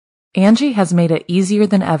Angie has made it easier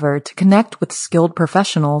than ever to connect with skilled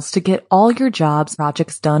professionals to get all your jobs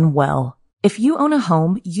projects done well. If you own a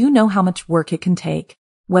home, you know how much work it can take,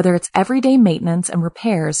 whether it's everyday maintenance and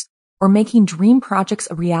repairs or making dream projects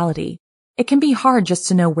a reality. It can be hard just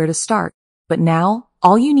to know where to start, but now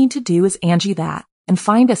all you need to do is Angie that and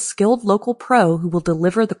find a skilled local pro who will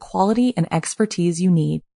deliver the quality and expertise you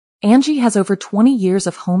need. Angie has over 20 years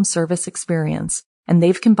of home service experience, and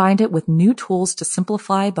they've combined it with new tools to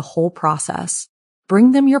simplify the whole process.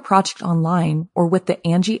 Bring them your project online or with the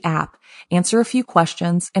Angie app, answer a few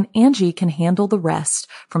questions, and Angie can handle the rest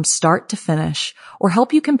from start to finish, or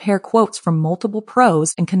help you compare quotes from multiple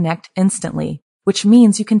pros and connect instantly, which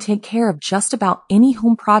means you can take care of just about any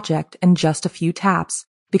home project in just a few taps.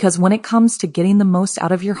 Because when it comes to getting the most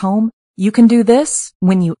out of your home, you can do this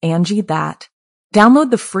when you Angie that.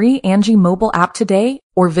 Download the free Angie mobile app today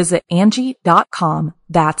or visit Angie.com.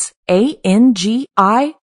 That's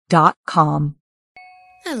ANGI.com.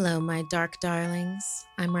 Hello, my dark darlings.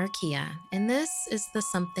 I'm Markia, and this is the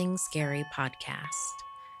Something Scary podcast.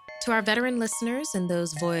 To our veteran listeners and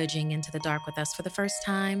those voyaging into the dark with us for the first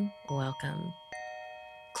time, welcome.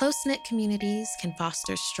 Close-knit communities can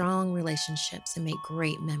foster strong relationships and make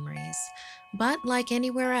great memories. But like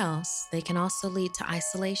anywhere else, they can also lead to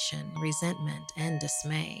isolation, resentment, and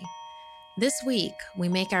dismay. This week, we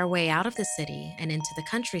make our way out of the city and into the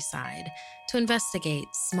countryside to investigate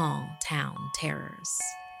small town terrors.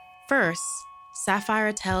 First,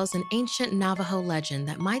 Sapphire tells an ancient Navajo legend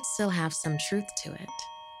that might still have some truth to it.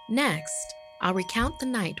 Next, I'll recount the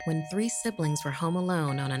night when 3 siblings were home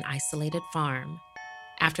alone on an isolated farm.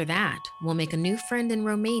 After that, we'll make a new friend in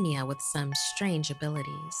Romania with some strange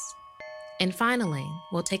abilities. And finally,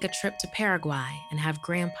 we'll take a trip to Paraguay and have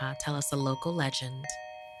Grandpa tell us a local legend.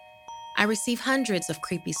 I receive hundreds of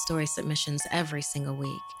creepy story submissions every single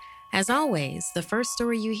week. As always, the first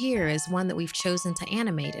story you hear is one that we've chosen to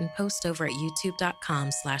animate and post over at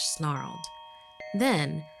youtube.com/snarled.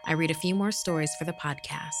 Then, I read a few more stories for the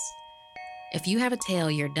podcast. If you have a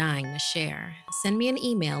tale you're dying to share, send me an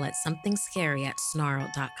email at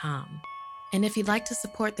somethingscary@snarled.com. And if you'd like to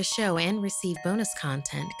support the show and receive bonus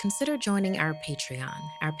content, consider joining our Patreon.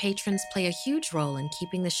 Our patrons play a huge role in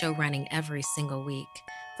keeping the show running every single week.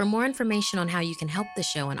 For more information on how you can help the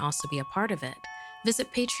show and also be a part of it,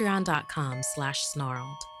 visit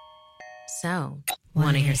patreon.com/snarled. So,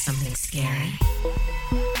 want to hear something scary?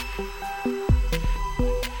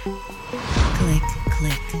 Click,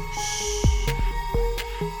 click.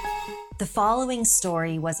 The following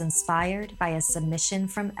story was inspired by a submission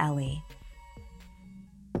from Ellie.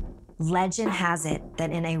 Legend has it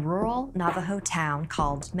that in a rural Navajo town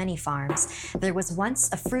called Many Farms, there was once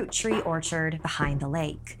a fruit tree orchard behind the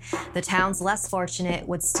lake. The town's less fortunate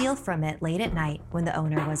would steal from it late at night when the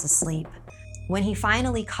owner was asleep. When he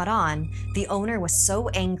finally caught on, the owner was so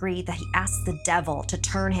angry that he asked the devil to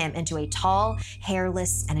turn him into a tall,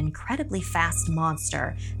 hairless, and incredibly fast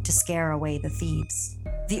monster to scare away the thieves.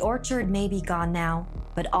 The orchard may be gone now,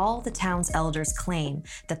 but all the town's elders claim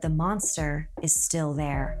that the monster is still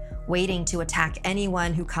there, waiting to attack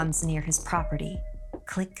anyone who comes near his property.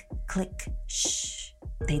 Click, click, shh,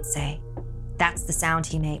 they'd say. That's the sound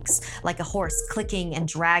he makes, like a horse clicking and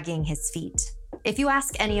dragging his feet. If you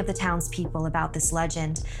ask any of the townspeople about this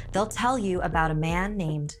legend, they'll tell you about a man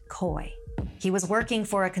named Coy. He was working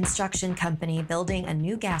for a construction company building a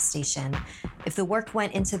new gas station. If the work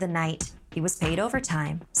went into the night, he was paid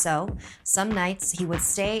overtime, so some nights he would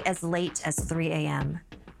stay as late as 3 a.m.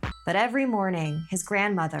 But every morning, his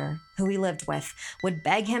grandmother, who he lived with, would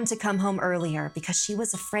beg him to come home earlier because she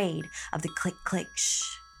was afraid of the click-click shh.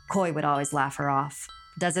 Coy would always laugh her off.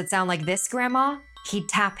 Does it sound like this, Grandma? He'd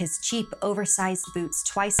tap his cheap, oversized boots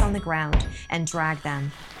twice on the ground and drag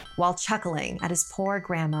them, while chuckling at his poor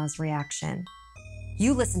grandma's reaction.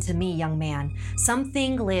 You listen to me, young man.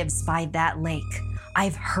 Something lives by that lake.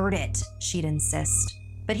 I've heard it, she'd insist.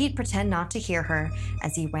 But he'd pretend not to hear her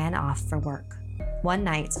as he ran off for work. One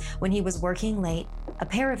night, when he was working late, a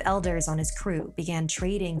pair of elders on his crew began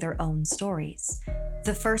trading their own stories.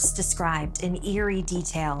 The first described in eerie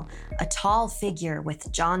detail a tall figure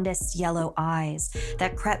with jaundiced yellow eyes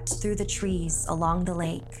that crept through the trees along the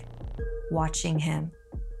lake, watching him.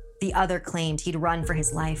 The other claimed he'd run for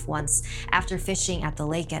his life once after fishing at the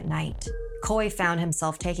lake at night. Coy found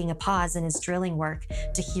himself taking a pause in his drilling work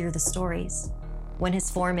to hear the stories. When his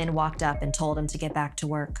foreman walked up and told him to get back to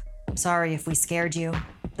work, "Sorry if we scared you,"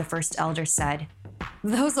 the first elder said.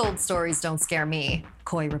 "Those old stories don't scare me,"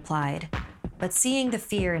 Coy replied. But seeing the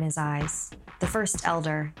fear in his eyes, the first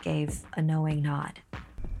elder gave a knowing nod.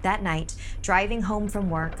 That night, driving home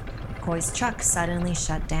from work, Coy's truck suddenly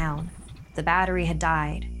shut down. The battery had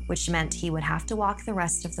died, which meant he would have to walk the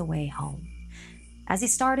rest of the way home. As he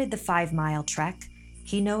started the 5-mile trek,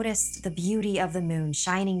 he noticed the beauty of the moon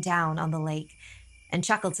shining down on the lake and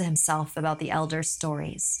chuckled to himself about the elders'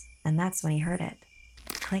 stories. And that's when he heard it.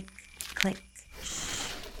 Click, click,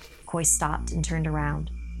 shh. Coy stopped and turned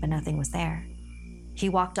around, but nothing was there. He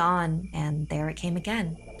walked on, and there it came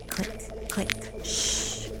again. Click, click, shh.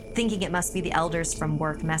 Thinking it must be the elders from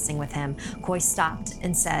work messing with him, Coy stopped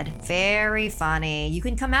and said, "Very funny. You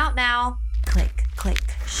can come out now." Click, click,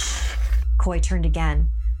 shh. Coy turned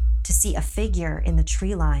again to see a figure in the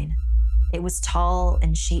tree line. It was tall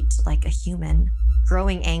and shaped like a human.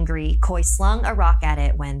 Growing angry, Coy slung a rock at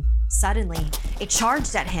it when suddenly it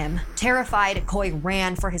charged at him. Terrified, Coy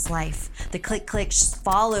ran for his life. The click-click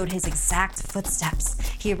followed his exact footsteps.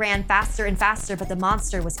 He ran faster and faster, but the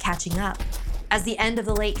monster was catching up. As the end of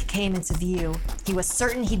the lake came into view, he was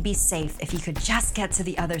certain he'd be safe if he could just get to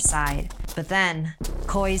the other side. But then,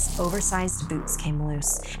 Coy's oversized boots came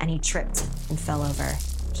loose, and he tripped and fell over.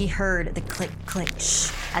 He heard the click-click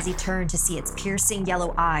shh as he turned to see its piercing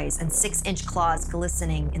yellow eyes and 6-inch claws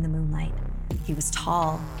glistening in the moonlight. He was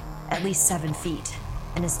tall, at least 7 feet,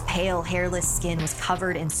 and his pale, hairless skin was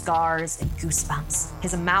covered in scars and goosebumps.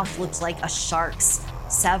 His mouth looked like a shark's,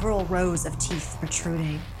 several rows of teeth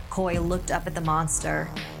protruding. Coy looked up at the monster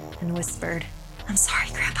and whispered, "I'm sorry,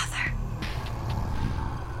 grandmother."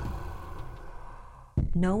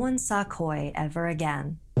 No one saw Coy ever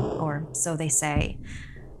again, or so they say.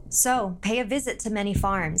 So pay a visit to many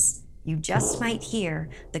farms. You just might hear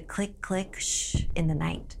the click-click shh in the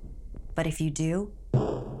night. But if you do,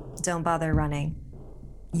 don't bother running.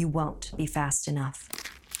 You won't be fast enough.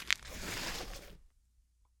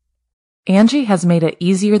 Angie has made it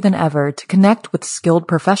easier than ever to connect with skilled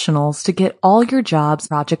professionals to get all your jobs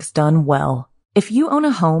projects done well. If you own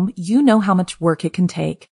a home, you know how much work it can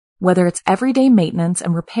take, whether it's everyday maintenance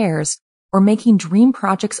and repairs or making dream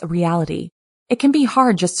projects a reality. It can be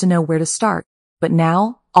hard just to know where to start, but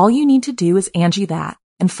now all you need to do is Angie that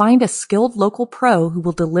and find a skilled local pro who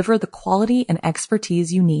will deliver the quality and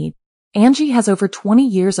expertise you need. Angie has over 20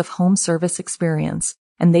 years of home service experience,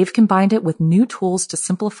 and they've combined it with new tools to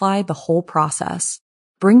simplify the whole process.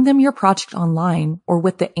 Bring them your project online or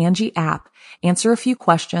with the Angie app, answer a few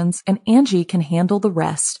questions, and Angie can handle the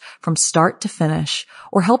rest from start to finish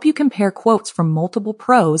or help you compare quotes from multiple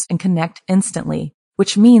pros and connect instantly,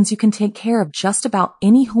 which means you can take care of just about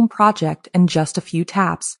any home project in just a few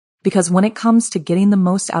taps. Because when it comes to getting the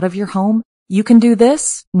most out of your home, you can do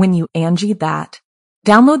this when you Angie that.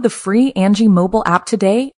 Download the free Angie mobile app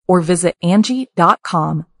today or visit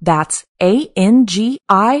Angie.com. That's ANGI.com.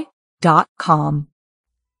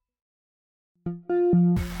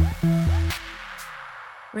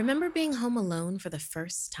 Remember being home alone for the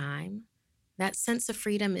first time? That sense of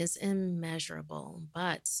freedom is immeasurable,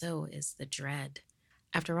 but so is the dread.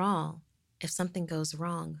 After all, if something goes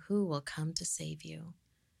wrong, who will come to save you?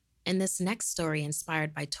 In this next story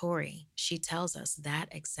inspired by Tori, she tells us that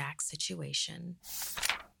exact situation.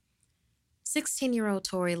 16-year-old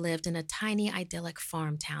Tori lived in a tiny idyllic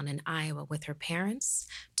farm town in Iowa with her parents,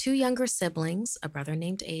 2 younger siblings, a brother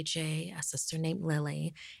named AJ, a sister named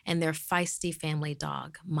Lily, and their feisty family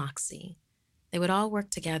dog, Moxie. They would all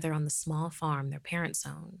work together on the small farm their parents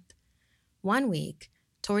owned. One week,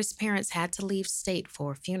 Tori's parents had to leave state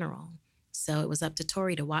for a funeral, so it was up to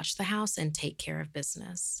Tori to watch the house and take care of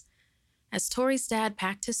business. As Tori's dad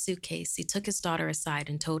packed his suitcase, he took his daughter aside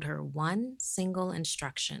and told her one single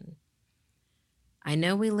instruction. "I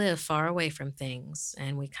know we live far away from things,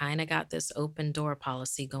 and we kind of got this open door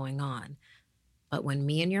policy going on, but when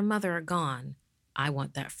me and your mother are gone, I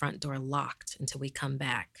want that front door locked until we come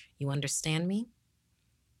back. You understand me?"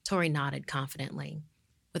 Tori nodded confidently.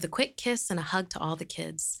 With a quick kiss and a hug to all the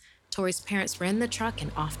kids, Tori's parents ran the truck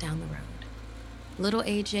and off down the road. Little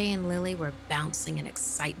AJ and Lily were bouncing in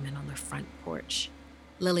excitement on their front porch.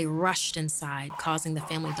 Lily rushed inside, causing the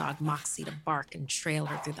family dog Moxie to bark and trail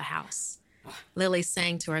her through the house. Lily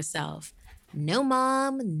sang to herself, "No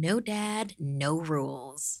mom, no dad, no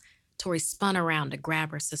rules." Tori spun around to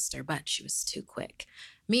grab her sister, but she was too quick.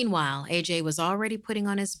 Meanwhile, AJ was already putting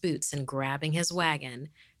on his boots and grabbing his wagon.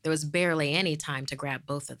 There was barely any time to grab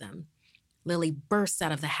both of them. Lily burst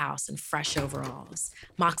out of the house in fresh overalls.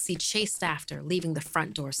 Moxie chased after, leaving the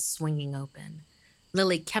front door swinging open.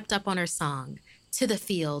 Lily kept up on her song, to the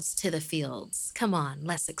fields. Come on,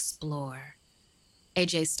 let's explore."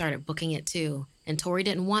 AJ started booking it too, and Tori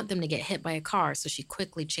didn't want them to get hit by a car, so she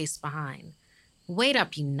quickly chased behind. "Wait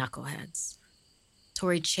up, you knuckleheads."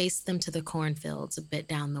 Tori chased them to the cornfields a bit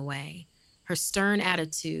down the way. Her stern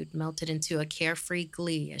attitude melted into a carefree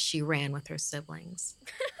glee as she ran with her siblings.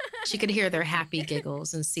 She could hear their happy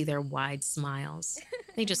giggles and see their wide smiles.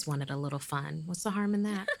 They just wanted a little fun. What's the harm in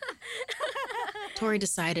that? Tori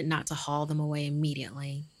decided not to haul them away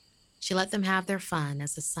immediately. She let them have their fun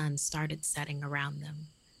as the sun started setting around them.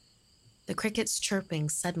 The crickets' chirping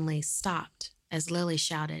suddenly stopped as Lily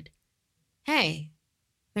shouted, "Hey,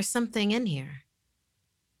 there's something in here."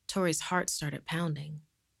 Tori's heart started pounding.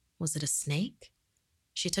 Was it a snake?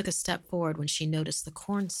 She took a step forward when she noticed the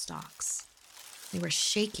corn stalks. They were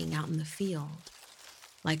shaking out in the field,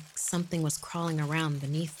 like something was crawling around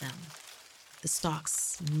beneath them. The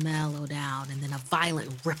stalks mellowed out, and then a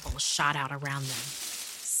violent ripple shot out around them.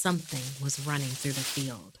 Something was running through the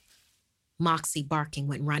field. Moxie, barking,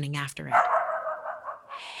 went running after it.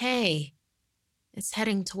 "Hey, it's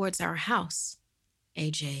heading towards our house,"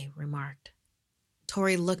 AJ remarked.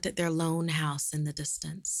 Tori looked at their lone house in the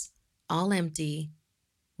distance, all empty,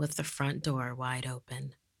 with the front door wide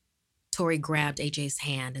open. Tori grabbed AJ's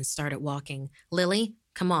hand and started walking. "Lily,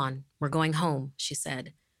 come on, we're going home," she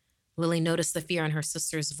said. Lily noticed the fear in her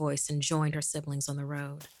sister's voice and joined her siblings on the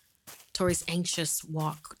road. Tori's anxious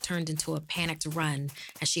walk turned into a panicked run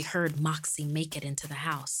as she heard Moxie make it into the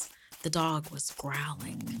house. The dog was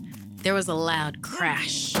growling. There was a loud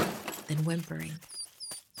crash, then whimpering.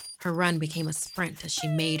 Her run became a sprint as she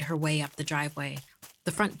made her way up the driveway.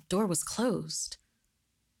 The front door was closed.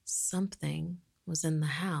 Something was in the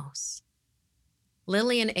house.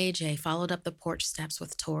 Lily and AJ followed up the porch steps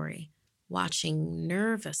with Tori, watching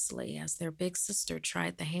nervously as their big sister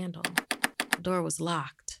tried the handle. The door was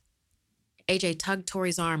locked. AJ tugged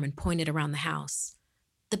Tori's arm and pointed around the house.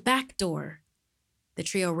 "The back door." The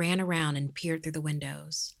trio ran around and peered through the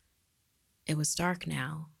windows. It was dark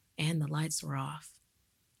now, and the lights were off.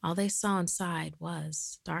 All they saw inside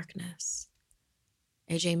was darkness.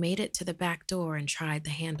 AJ made it to the back door and tried the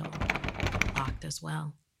handle, locked as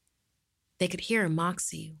well. They could hear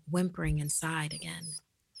Moxie whimpering inside again.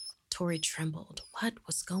 Tori trembled. What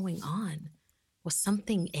was going on? Was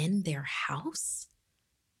something in their house?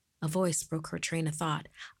 A voice broke her train of thought.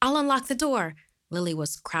 "I'll unlock the door." Lily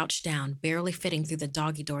was crouched down, barely fitting through the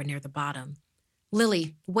doggy door near the bottom.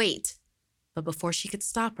 "Lily, wait." But before she could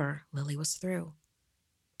stop her, Lily was through.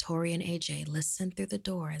 Tori and AJ listened through the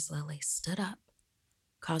door as Lily stood up,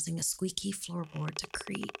 causing a squeaky floorboard to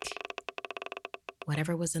creak.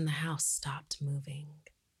 Whatever was in the house stopped moving.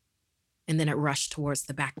 And then it rushed towards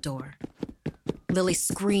the back door. Lily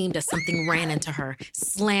screamed as something ran into her,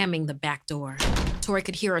 slamming the back door. Tori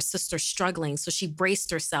could hear her sister struggling, so she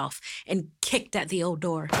braced herself and kicked at the old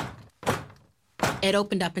door. It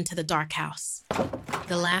opened up into the dark house.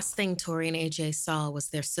 The last thing Tori and AJ saw was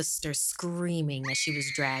their sister screaming as she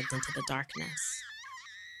was dragged into the darkness.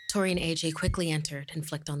 Tori and AJ quickly entered and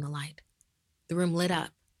flicked on the light. The room lit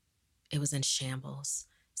up. It was in shambles.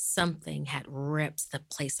 Something had ripped the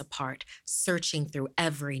place apart, searching through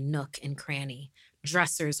every nook and cranny.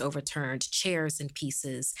 Dressers overturned, chairs in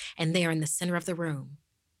pieces, and there in the center of the room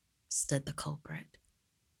stood the culprit.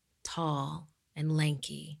 Tall and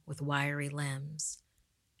lanky with wiry limbs.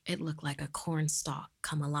 It looked like a cornstalk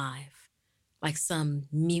come alive, like some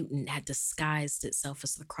mutant had disguised itself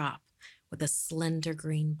as the crop, with a slender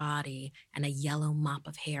green body and a yellow mop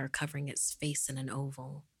of hair covering its face in an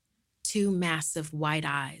oval. Two massive white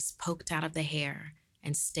eyes poked out of the hair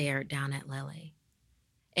and stared down at Lily.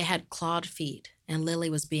 It had clawed feet, and Lily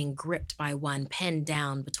was being gripped by one, pinned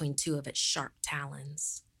down between two of its sharp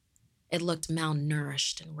talons. It looked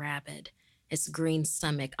malnourished and rabid. Its green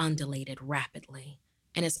stomach undulated rapidly,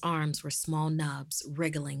 and its arms were small nubs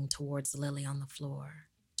wriggling towards Lily on the floor.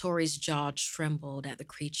 Tori's jaw trembled at the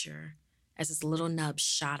creature as its little nubs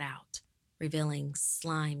shot out, revealing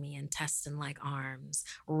slimy intestine-like arms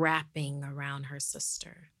wrapping around her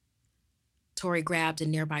sister. Tori grabbed a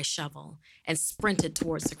nearby shovel and sprinted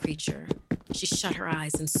towards the creature. She shut her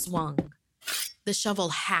eyes and swung. The shovel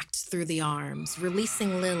hacked through the arms,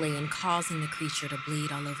 releasing Lily and causing the creature to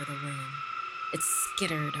bleed all over the room. It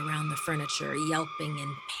skittered around the furniture, yelping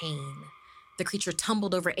in pain. The creature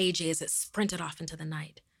tumbled over AJ as it sprinted off into the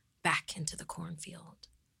night, back into the cornfield.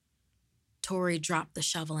 Tori dropped the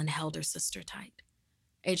shovel and held her sister tight.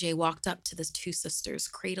 AJ walked up to the two sisters,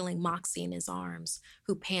 cradling Moxie in his arms,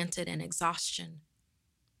 who panted in exhaustion.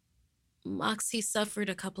 "Moxie suffered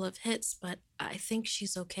a couple of hits, but I think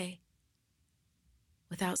she's okay."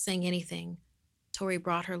 Without saying anything, Tori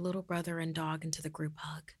brought her little brother and dog into the group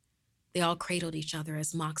hug. They all cradled each other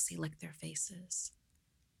as Moxie licked their faces.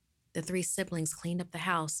 The three siblings cleaned up the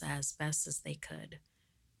house as best as they could.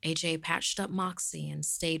 AJ patched up Moxie and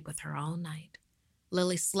stayed with her all night.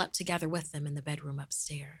 Lily slept together with them in the bedroom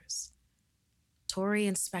upstairs. Tori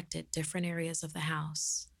inspected different areas of the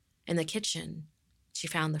house. In the kitchen, she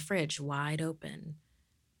found the fridge wide open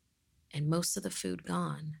and most of the food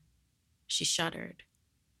gone. She shuddered,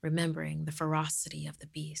 remembering the ferocity of the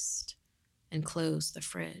beast, and closed the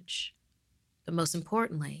fridge. But most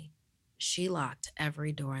importantly, she locked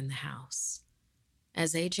every door in the house.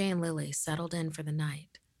 As AJ and Lily settled in for the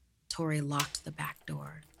night, Tori locked the back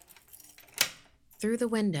door. Through the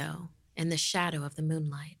window, in the shadow of the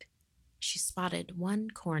moonlight, she spotted one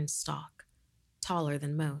corn stalk, taller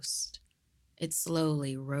than most. It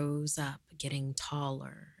slowly rose up, getting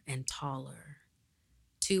taller and taller.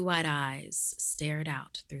 Two white eyes stared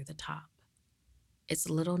out through the top. Its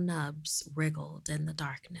little nubs wriggled in the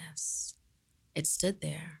darkness. It stood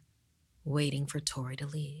there, waiting for Tori to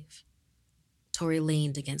leave. Tori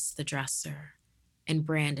leaned against the dresser and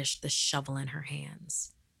brandished the shovel in her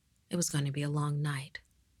hands. It was going to be a long night,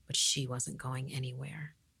 but she wasn't going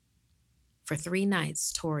anywhere. For 3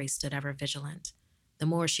 nights, Tori stood ever vigilant. The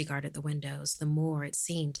more she guarded the windows, the more it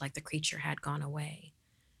seemed like the creature had gone away.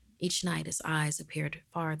 Each night, his eyes appeared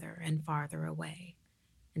farther and farther away,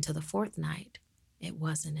 until the 4th night, it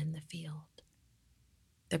wasn't in the field.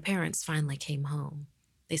 Their parents finally came home.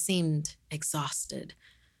 They seemed exhausted,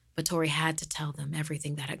 but Tori had to tell them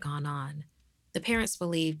everything that had gone on. The parents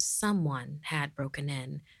believed someone had broken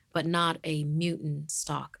in, but not a mutant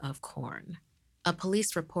stalk of corn. A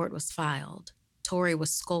police report was filed. Tori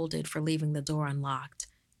was scolded for leaving the door unlocked,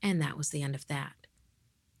 and that was the end of that.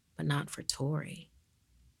 But not for Tori.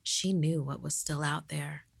 She knew what was still out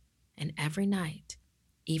there, and every night,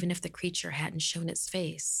 even if the creature hadn't shown its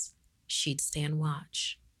face, she'd stand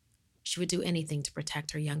watch. She would do anything to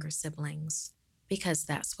protect her younger siblings, because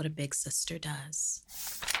that's what a big sister does.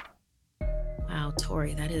 Wow,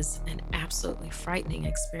 Tori, that is an absolutely frightening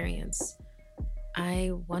experience.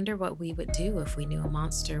 I wonder what we would do if we knew a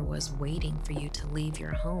monster was waiting for you to leave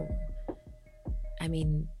your home. I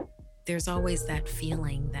mean, there's always that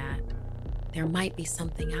feeling that there might be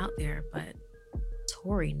something out there, but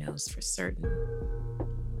Tori knows for certain.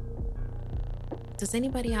 Does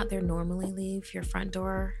anybody out there normally leave your front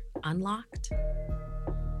door unlocked?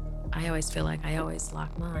 I always feel like I always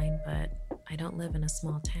lock mine, but I don't live in a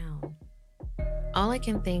small town. All I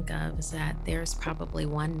can think of is that there's probably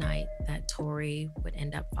one night that Tori would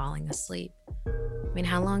end up falling asleep. I mean,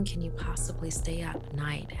 how long can you possibly stay up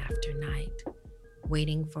night after night,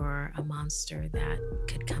 waiting for a monster that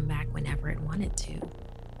could come back whenever it wanted to?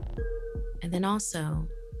 And then also,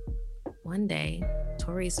 one day,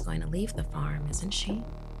 Tori's going to leave the farm, isn't she?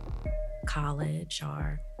 College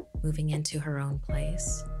or moving into her own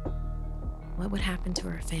place. What would happen to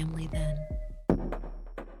her family then?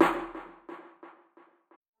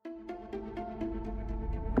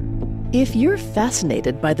 If you're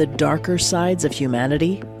fascinated by the darker sides of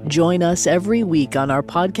humanity, join us every week on our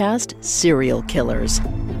podcast, Serial Killers,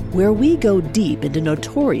 where we go deep into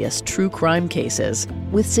notorious true crime cases.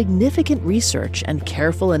 With significant research and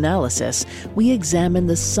careful analysis, we examine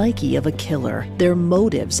the psyche of a killer, their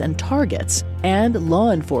motives and targets, and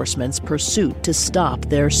law enforcement's pursuit to stop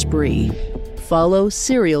their spree. Follow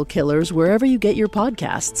Serial Killers wherever you get your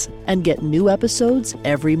podcasts and get new episodes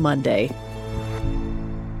every Monday.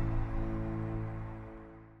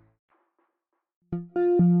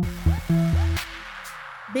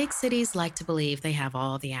 Big cities like to believe they have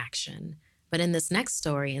all the action. But in this next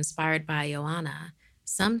story, inspired by Joanna,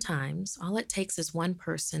 sometimes all it takes is one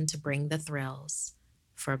person to bring the thrills,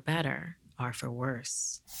 for better or for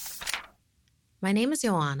worse. My name is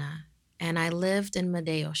Joanna, and I lived in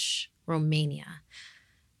Mădălăș, Romania.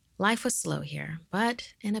 Life was slow here,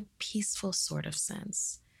 but in a peaceful sort of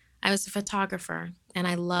sense. I was a photographer, and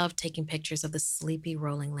I loved taking pictures of the sleepy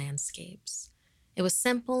rolling landscapes. It was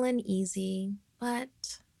simple and easy,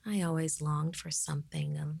 but I always longed for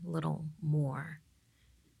something a little more.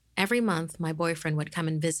 Every month, my boyfriend would come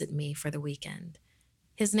and visit me for the weekend.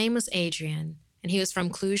 His name was Adrian, and he was from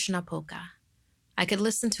Cluj-Napoca. I could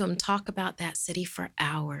listen to him talk about that city for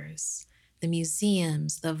hours, the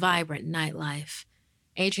museums, the vibrant nightlife.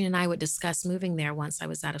 Adrian and I would discuss moving there once I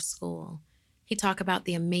was out of school. He'd talk about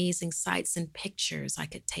the amazing sights and pictures I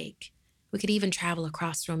could take. We could even travel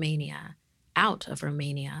across Romania, out of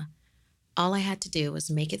Romania. All I had to do was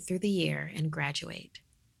make it through the year and graduate.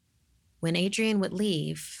 When Adrian would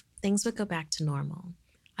leave, things would go back to normal.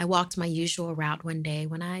 I walked my usual route one day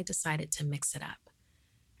when I decided to mix it up.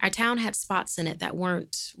 Our town had spots in it that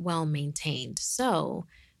weren't well maintained, so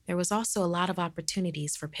there was also a lot of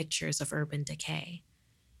opportunities for pictures of urban decay.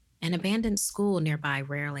 An abandoned school nearby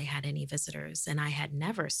rarely had any visitors, and I had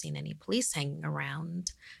never seen any police hanging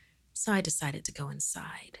around, so I decided to go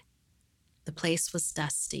inside. The place was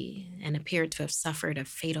dusty and appeared to have suffered a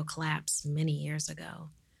fatal collapse many years ago.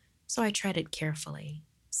 so I treaded carefully.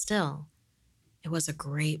 Still, it was a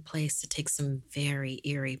great place to take some very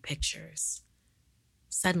eerie pictures.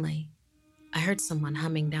 Suddenly, I heard someone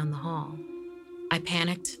humming down the hall. I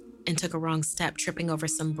panicked and took a wrong step, tripping over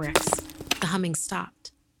some bricks. The humming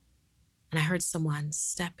stopped, and I heard someone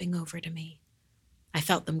stepping over to me. I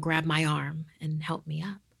felt them grab my arm and help me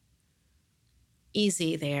up.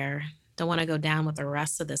 "Easy there. Don't want to go down with the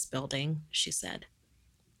rest of this building," she said.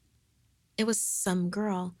 It was some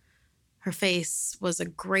girl. Her face was a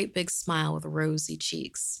great big smile with rosy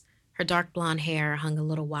cheeks. Her dark blonde hair hung a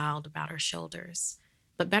little wild about her shoulders.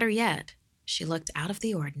 But better yet, she looked out of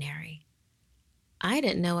the ordinary. "I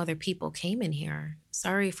didn't know other people came in here.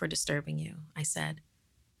 Sorry for disturbing you," I said.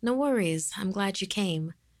 "No worries. I'm glad you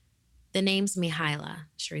came." "The name's Mihaela,"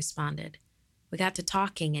 she responded. We got to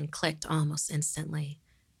talking and clicked almost instantly.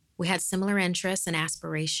 We had similar interests and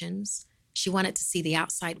aspirations. She wanted to see the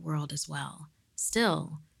outside world as well.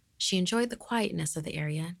 Still, she enjoyed the quietness of the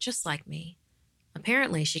area, just like me.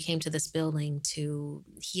 Apparently, she came to this building to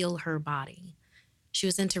heal her body. She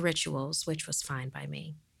was into rituals, which was fine by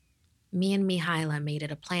me. Me and Mihaela made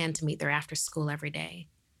it a plan to meet there after school every day.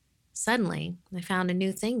 Suddenly, I found a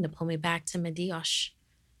new thing to pull me back to Medios.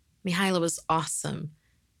 Mihaela was awesome.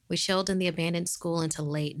 We chilled in the abandoned school until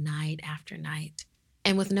late night after night.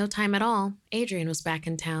 And with no time at all, Adrian was back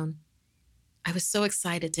in town. I was so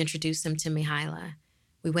excited to introduce him to Mihaela.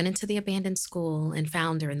 We went into the abandoned school and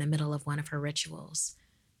found her in the middle of one of her rituals.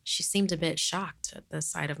 She seemed a bit shocked at the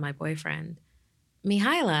sight of my boyfriend.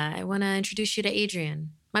 "Mihaela, I want to introduce you to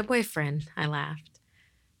Adrian, my boyfriend," I laughed.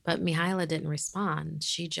 But Mihaela didn't respond.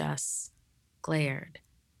 She just glared.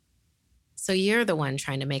 "So you're the one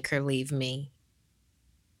trying to make her leave me?"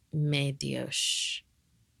 Medios.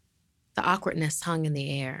 The awkwardness hung in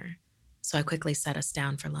the air, so I quickly set us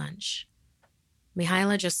down for lunch.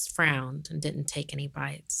 Mihaela just frowned and didn't take any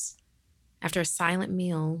bites. After a silent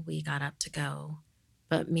meal, we got up to go.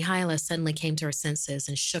 But Mihaela suddenly came to her senses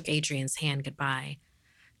and shook Adrian's hand goodbye.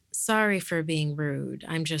 "Sorry for being rude.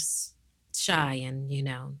 I'm just shy and,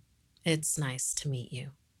 it's nice to meet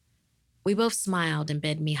you." We both smiled and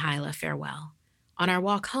bid Mihaela farewell. On our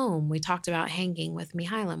walk home, we talked about hanging with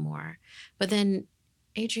Mihaela more. But then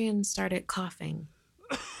Adrian started coughing.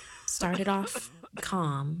 Started off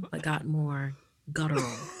calm, but got more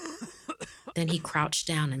guttural. Then he crouched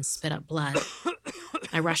down and spit up blood.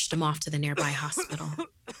 I rushed him off to the nearby hospital.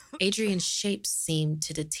 Adrian's shape seemed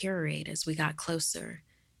to deteriorate as we got closer.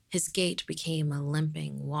 His gait became a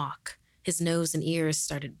limping walk. His nose and ears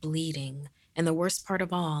started bleeding. And the worst part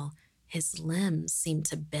of all, his limbs seemed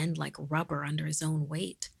to bend like rubber under his own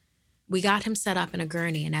weight. We got him set up in a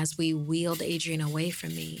gurney, and as we wheeled Adrian away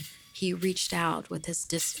from me, he reached out with his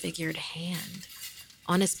disfigured hand.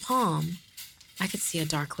 On his palm, I could see a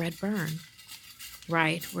dark red burn,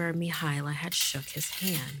 right where Mihaela had shook his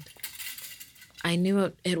hand. I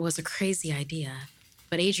knew it was a crazy idea,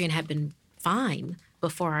 but Adrian had been fine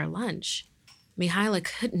before our lunch. Mihaela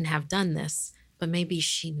couldn't have done this, but maybe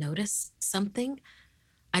she noticed something.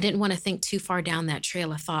 I didn't want to think too far down that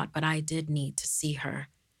trail of thought, but I did need to see her.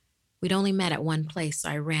 We'd only met at one place, so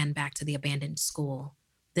I ran back to the abandoned school,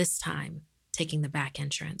 this time taking the back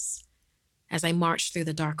entrance. As I marched through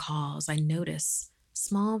the dark halls, I noticed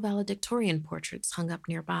small valedictorian portraits hung up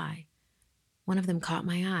nearby. One of them caught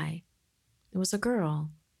my eye. It was a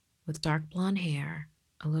girl with dark blonde hair,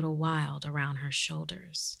 a little wild around her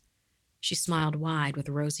shoulders. She smiled wide with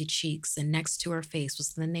rosy cheeks, and next to her face was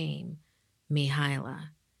the name, Mihaela.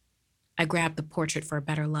 I grabbed the portrait for a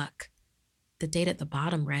better look. The date at the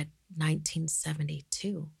bottom read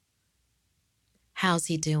 1972. "How's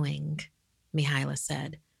he doing?" Mihaela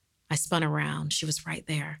said. I spun around. She was right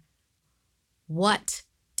there. "What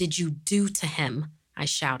did you do to him?" I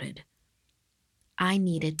shouted. I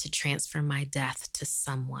needed to transfer my death to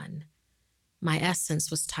someone. My essence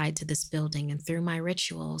was tied to this building, and through my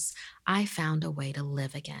rituals, I found a way to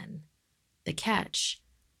live again. The catch,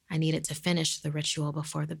 I needed to finish the ritual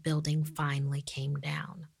before the building finally came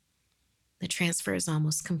down. The transfer is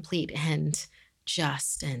almost complete and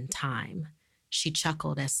just in time. She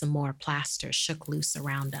chuckled as some more plaster shook loose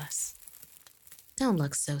around us. "Don't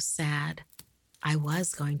look so sad. I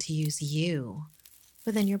was going to use you,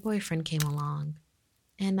 but then your boyfriend came along,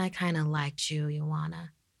 and I kind of liked you,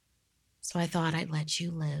 Ioana. So I thought I'd let you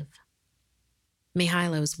live."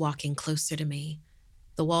 Mihaela was walking closer to me.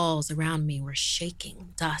 The walls around me were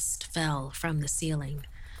shaking. Dust fell from the ceiling.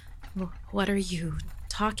 "What are you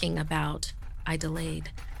talking about?" I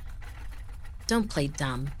delayed. "Don't play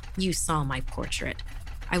dumb. You saw my portrait.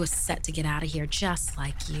 I was set to get out of here just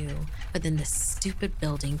like you, but then this stupid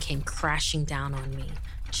building came crashing down on me.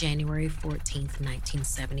 January 14th,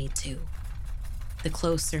 1972. The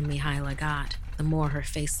closer Mihaela got, the more her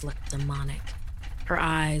face looked demonic. Her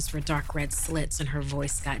eyes were dark red slits and her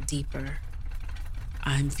voice got deeper.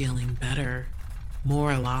 I'm feeling better,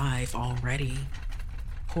 more alive already.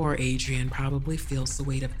 Poor Adrian probably feels the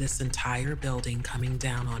weight of this entire building coming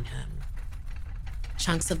down on him.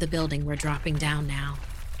 Chunks of the building were dropping down now.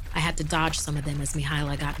 I had to dodge some of them as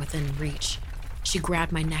Mihaela got within reach. She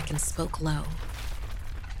grabbed my neck and spoke low.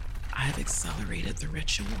 I've accelerated the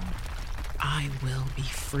ritual. I will be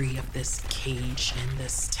free of this cage in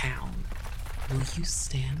this town. Will you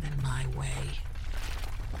stand in my way?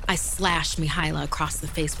 I slashed Mihaela across the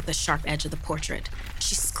face with the sharp edge of the portrait.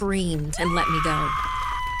 She screamed and let me go.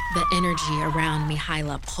 The energy around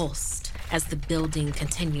Mihaela pulsed as the building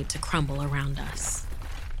continued to crumble around us.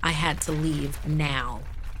 I had to leave now,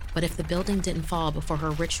 but if the building didn't fall before her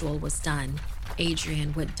ritual was done,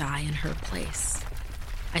 Adrian would die in her place.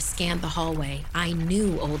 I scanned the hallway. I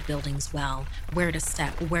knew old buildings well, where to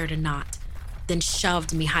step, where to not, then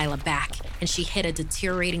shoved Mihaela back, and she hit a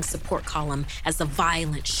deteriorating support column as the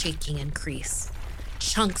violent shaking increased.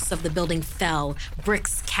 Chunks of the building fell,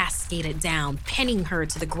 bricks cascaded down, pinning her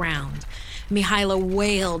to the ground. Mihaela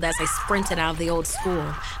wailed as I sprinted out of the old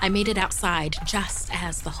school. I made it outside just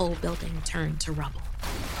as the whole building turned to rubble.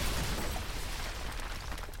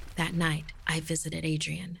 That night, I visited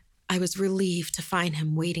Adrian. I was relieved to find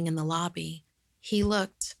him waiting in the lobby. He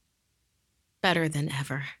looked better than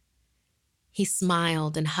ever. He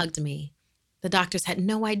smiled and hugged me. The doctors had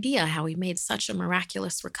no idea how he made such a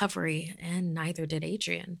miraculous recovery, and neither did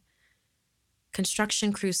Adrian.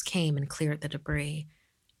 Construction crews came and cleared the debris.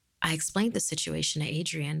 I explained the situation to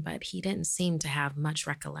Adrian, but he didn't seem to have much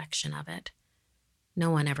recollection of it.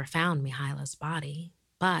 No one ever found Mihaela's body,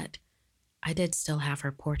 but I did still have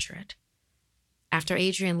her portrait. After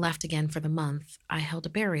Adrian left again for the month, I held a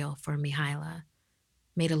burial for Mihaela,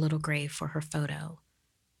 made a little grave for her photo.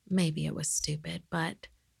 Maybe it was stupid, but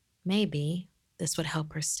maybe this would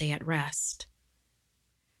help her stay at rest.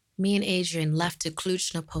 Me and Adrian left to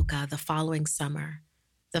Cluj-Napoca the following summer.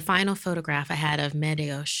 The final photograph I had of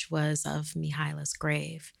Mediosh was of Mihaela's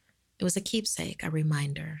grave. It was a keepsake, a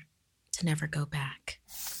reminder to never go back.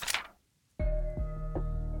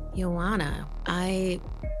 Ioana, I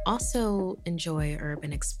also enjoy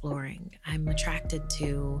urban exploring. I'm attracted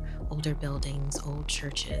to older buildings, old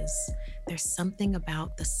churches. There's something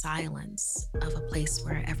about the silence of a place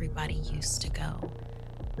where everybody used to go.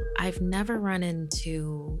 I've never run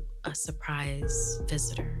into a surprise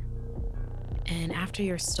visitor. And after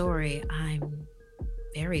your story, I'm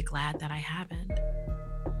very glad that I haven't.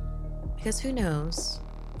 Because who knows,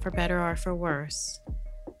 for better or for worse,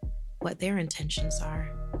 what their intentions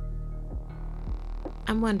are.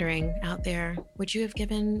 I'm wondering, out there, would you have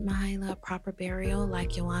given Mihaela a proper burial like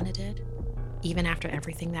Ioana did, even after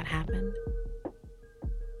everything that happened?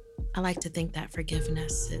 I like to think that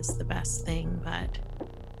forgiveness is the best thing, but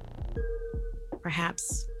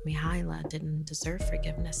perhaps Mihaela didn't deserve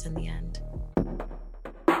forgiveness in the end.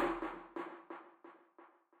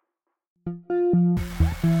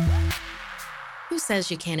 Who says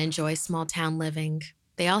you can't enjoy small-town living?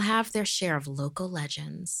 They all have their share of local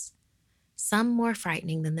legends. Some more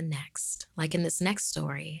frightening than the next, like in this next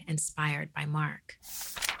story, inspired by Mark.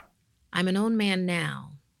 I'm an old man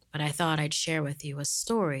now, but I thought I'd share with you a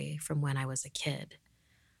story from when I was a kid.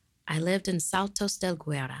 I lived in Saltos del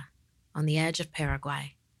Guerra, on the edge of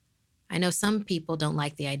Paraguay. I know some people don't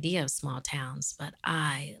like the idea of small towns, but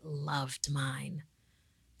I loved mine.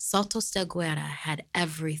 Saltos del Guerra had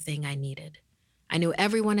everything I needed. I knew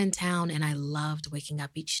everyone in town, and I loved waking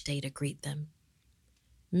up each day to greet them.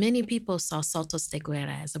 Many people saw Saltos de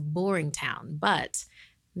Guerra as a boring town, but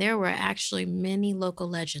there were actually many local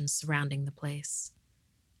legends surrounding the place.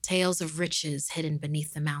 Tales of riches hidden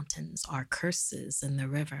beneath the mountains or curses in the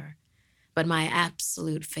river. But my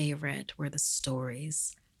absolute favorite were the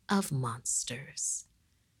stories of monsters.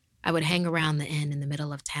 I would hang around the inn in the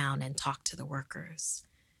middle of town and talk to the workers.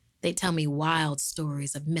 They'd tell me wild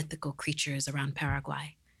stories of mythical creatures around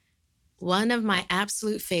Paraguay. One of my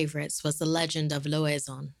absolute favorites was the legend of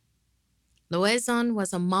Loezon. Loezon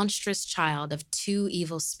was a monstrous child of two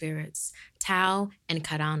evil spirits, Tao and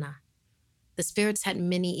Carana. The spirits had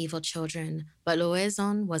many evil children, but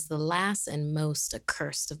Loezon was the last and most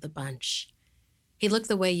accursed of the bunch. He looked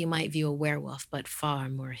the way you might view a werewolf, but far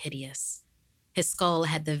more hideous. His skull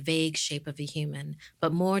had the vague shape of a human,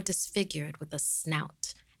 but more disfigured with a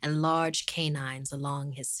snout and large canines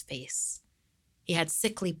along his face. He had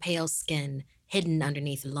sickly pale skin hidden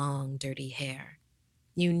underneath long, dirty hair.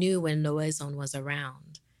 You knew when Loezon was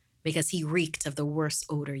around because he reeked of the worst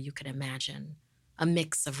odor you could imagine, a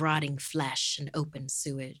mix of rotting flesh and open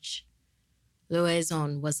sewage.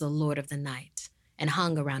 Louison was the lord of the night and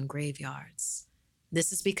hung around graveyards.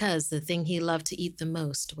 This is because the thing he loved to eat the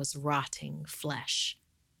most was rotting flesh.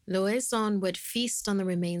 Louison would feast on the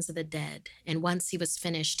remains of the dead, and once he was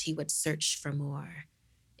finished, he would search for more.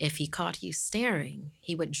 If he caught you staring,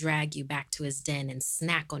 he would drag you back to his den and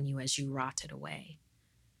snack on you as you rotted away.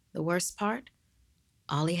 The worst part?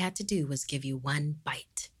 All he had to do was give you one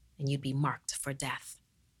bite, and you'd be marked for death.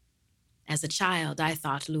 As a child, I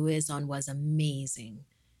thought Louison was amazing.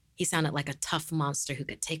 He sounded like a tough monster who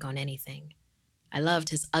could take on anything. I loved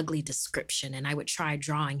his ugly description, and I would try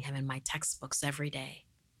drawing him in my textbooks every day.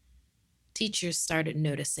 Teachers started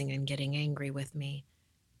noticing and getting angry with me.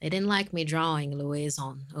 They didn't like me drawing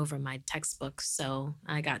Louison over my textbooks, so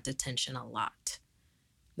I got detention a lot.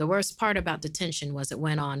 The worst part about detention was it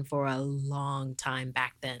went on for a long time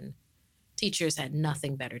back then. Teachers had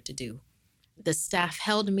nothing better to do. The staff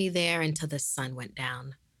held me there until the sun went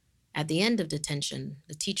down. At the end of detention,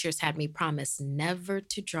 the teachers had me promise never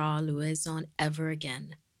to draw Louison ever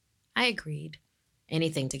again. I agreed.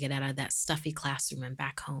 Anything to get out of that stuffy classroom and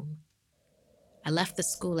back home. I left the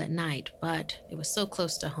school at night, but it was so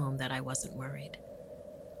close to home that I wasn't worried.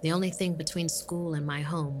 The only thing between school and my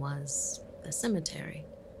home was the cemetery.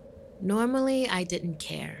 Normally, I didn't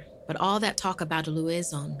care, but all that talk about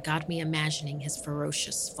Louison got me imagining his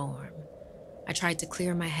ferocious form. I tried to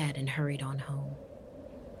clear my head and hurried on home.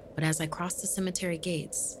 But as I crossed the cemetery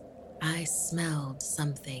gates, I smelled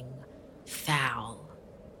something foul.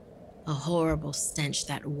 A horrible stench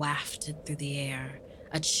that wafted through the air.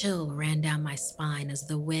 A chill ran down my spine as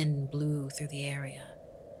the wind blew through the area.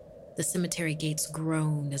 The cemetery gates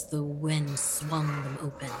groaned as the wind swung them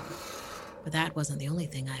open. But that wasn't the only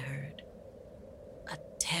thing I heard. A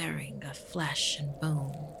tearing of flesh and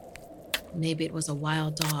bone. Maybe it was a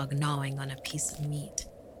wild dog gnawing on a piece of meat.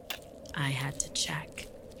 I had to check.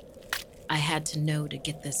 I had to know to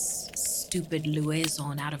get this stupid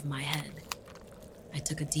Louison out of my head. I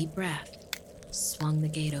took a deep breath, swung the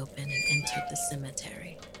gate open, and entered the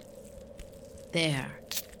cemetery. There,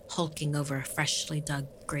 hulking over a freshly dug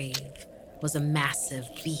grave, was a massive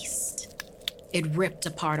beast. It ripped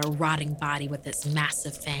apart a rotting body with its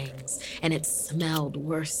massive fangs, and it smelled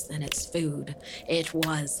worse than its food. It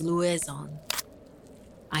was Louison.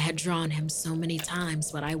 I had drawn him so many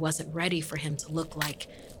times, but I wasn't ready for him to look like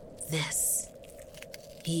this.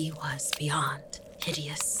 He was beyond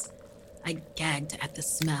hideous. I gagged at the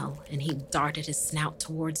smell, and he darted his snout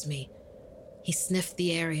towards me. He sniffed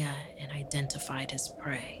the area and identified his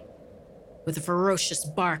prey. With a ferocious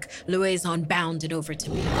bark, Louison bounded over to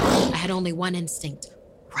me. I had only one instinct: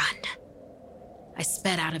 run. I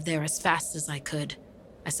sped out of there as fast as I could.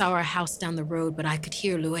 I saw our house down the road, but I could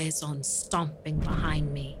hear Louison stomping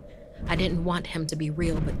behind me. I didn't want him to be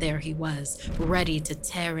real, but there he was, ready to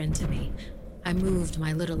tear into me. I moved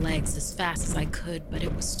my little legs as fast as I could, but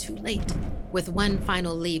it was too late. With one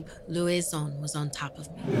final leap, Louison was on top of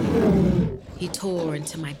me. He tore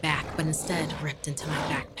into my back, but instead ripped into my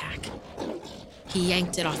backpack. He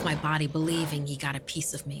yanked it off my body, believing he got a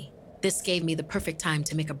piece of me. This gave me the perfect time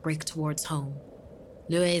to make a break towards home.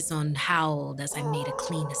 Louison howled as I made a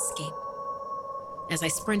clean escape. As I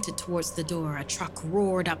sprinted towards the door, a truck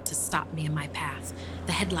roared up to stop me in my path.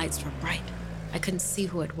 The headlights were bright. I couldn't see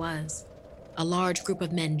who it was. A large group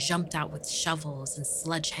of men jumped out with shovels and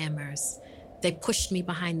sledgehammers. They pushed me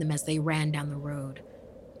behind them as they ran down the road.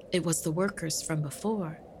 It was the workers from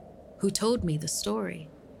before who told me the story.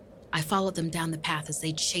 I followed them down the path as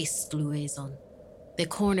they chased Louison. They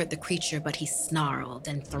cornered the creature, but he snarled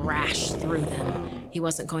and thrashed through them. He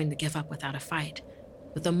wasn't going to give up without a fight.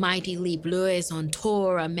 With a mighty leap, Louison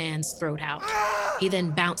tore a man's throat out. He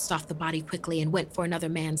then bounced off the body quickly and went for another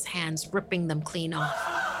man's hands, ripping them clean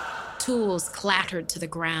off. Tools clattered to the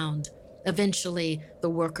ground. Eventually, the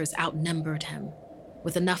workers outnumbered him.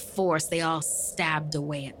 With enough force, they all stabbed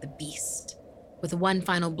away at the beast. With one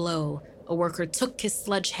final blow, a worker took his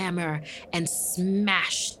sledgehammer and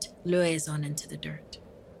smashed Louison into the dirt.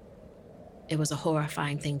 It was a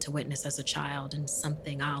horrifying thing to witness as a child and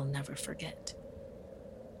something I'll never forget.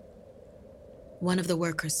 One of the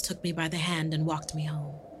workers took me by the hand and walked me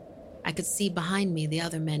home. I could see behind me the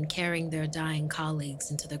other men carrying their dying colleagues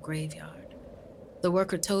into the graveyard. The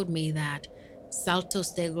worker told me that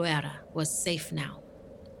Saltos de Guerra was safe now,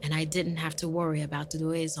 and I didn't have to worry about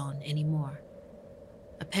Louison anymore.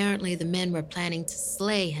 Apparently, the men were planning to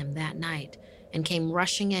slay him that night and came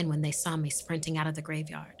rushing in when they saw me sprinting out of the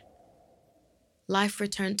graveyard. Life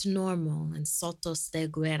returned to normal in Saltos de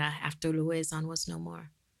Guerra after Louison was no more.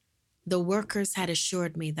 The workers had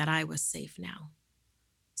assured me that I was safe now.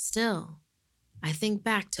 Still, I think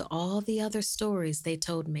back to all the other stories they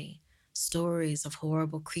told me, stories of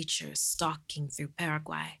horrible creatures stalking through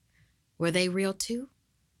Paraguay. Were they real too?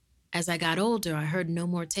 As I got older, I heard no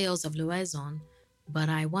more tales of Luezon, but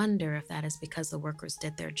I wonder if that is because the workers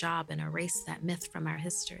did their job and erased that myth from our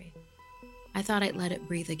history. I thought I'd let it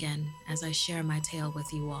breathe again as I share my tale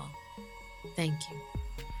with you all. Thank you.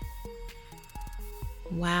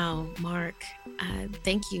 Wow, Mark,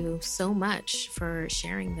 thank you so much for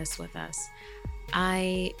sharing this with us.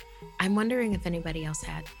 I'm wondering if anybody else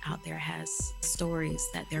out there has stories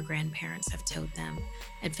that their grandparents have told them,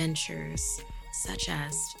 adventures such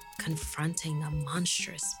as confronting a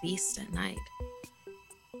monstrous beast at night.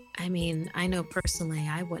 I mean, I know personally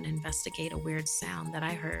I wouldn't investigate a weird sound that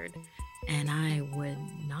I heard, and I would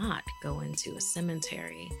not go into a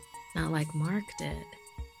cemetery, not like Mark did.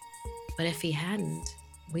 But if he hadn't,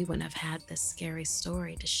 we wouldn't have had this scary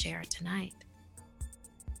story to share tonight.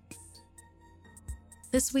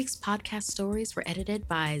 This week's podcast stories were edited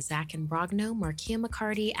by Zach Imbrogno, Markia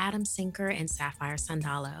McCarty, Adam Sinker, and Sapphire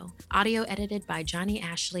Sandalo. Audio edited by Johnny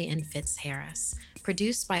Ashley and Fitz Harris.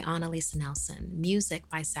 Produced by Annalisa Nelson. Music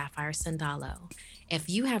by Sapphire Sandalo. If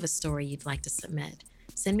you have a story you'd like to submit,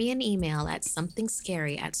 send me an email at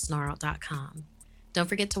somethingscary@snarled.com. Don't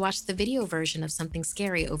forget to watch the video version of Something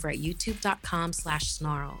Scary over at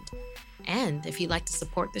youtube.com/snarled. And if you'd like to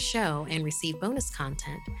support the show and receive bonus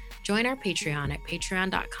content, join our Patreon at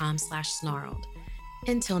patreon.com/snarled.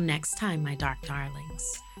 Until next time, my dark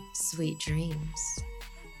darlings, sweet dreams.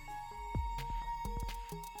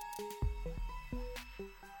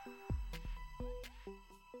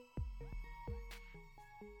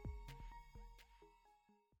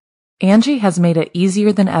 Angie has made it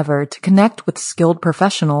easier than ever to connect with skilled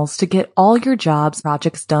professionals to get all your jobs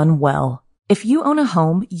projects done well. If you own a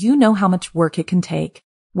home, you know how much work it can take,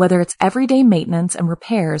 whether it's everyday maintenance and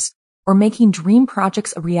repairs or making dream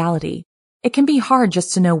projects a reality. It can be hard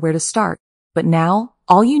just to know where to start, but now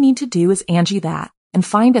all you need to do is Angie that and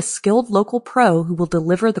find a skilled local pro who will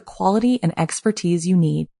deliver the quality and expertise you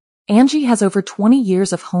need. Angie has over 20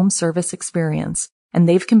 years of home service experience, and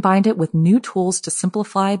they've combined it with new tools to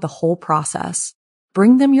simplify the whole process.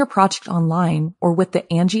 Bring them your project online or with the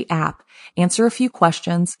Angie app, answer a few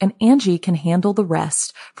questions, and Angie can handle the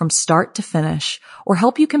rest from start to finish or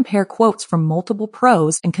help you compare quotes from multiple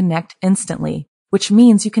pros and connect instantly, which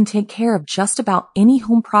means you can take care of just about any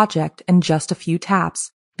home project in just a few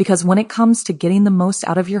taps. Because when it comes to getting the most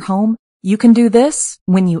out of your home, you can do this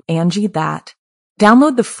when you Angie that.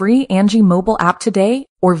 Download the free Angie mobile app today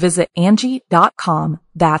or visit Angie.com.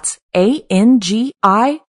 That's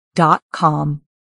ANGI.com.